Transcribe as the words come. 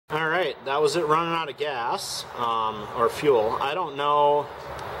Alright, that was it running out of gas, or fuel. I don't know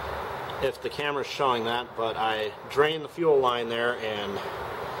if the camera's showing that, but I drained the fuel line there and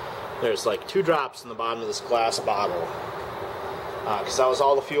there's like 2 drops in the bottom of this glass bottle. Because that was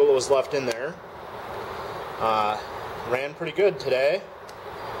all the fuel that was left in there. Ran pretty good today.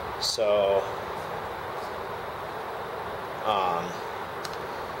 So,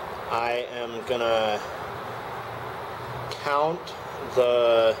 I am gonna count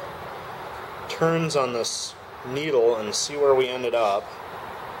the turns on this needle and see where we ended up.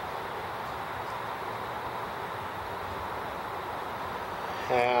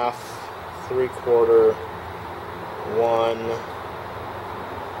 Half, 3/4, 1,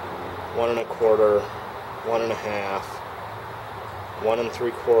 1 1/4, 1 1/2, 1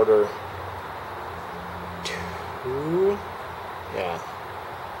 3/4, 2. Yeah.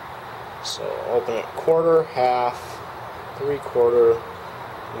 So open it quarter, half, 3/4,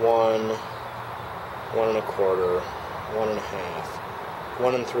 1, 1 1/4, 1 1/2,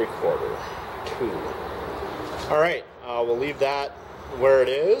 1 3/4, 2. Alright, we'll leave that where it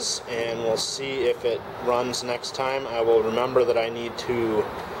is and we'll see if it runs next time. I will remember that I need to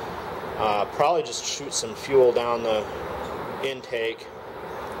probably just shoot some fuel down the intake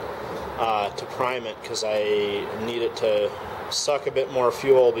to prime it, because I need it to suck a bit more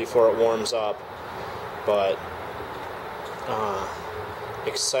fuel before it warms up. But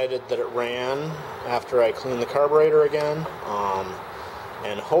excited that it ran after I cleaned the carburetor again,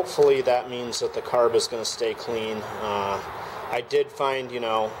 and hopefully that means that the carb is going to stay clean. I did find,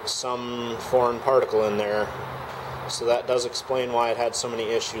 some foreign particle in there, so that does explain why it had so many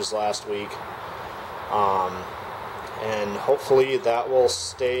issues last week. And hopefully that will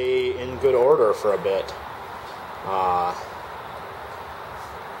stay in good order for a bit.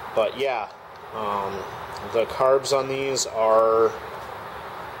 But yeah, the carbs on these are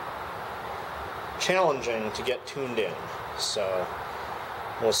challenging to get tuned in, so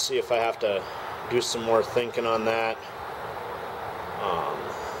we'll see if I have to do some more thinking on that.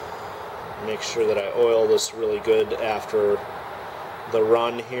 Make sure that I oil this really good after the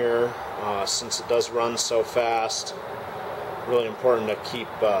run here, since it does run so fast. Really important to keep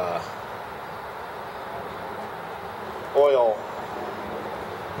oil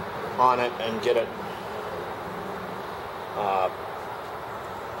on it and get it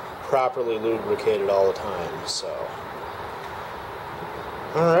properly lubricated all the time. So,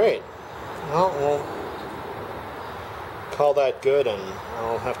 alright, well, we'll call that good, and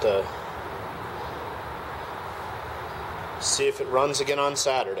I'll have to see if it runs again on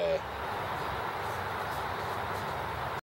Saturday.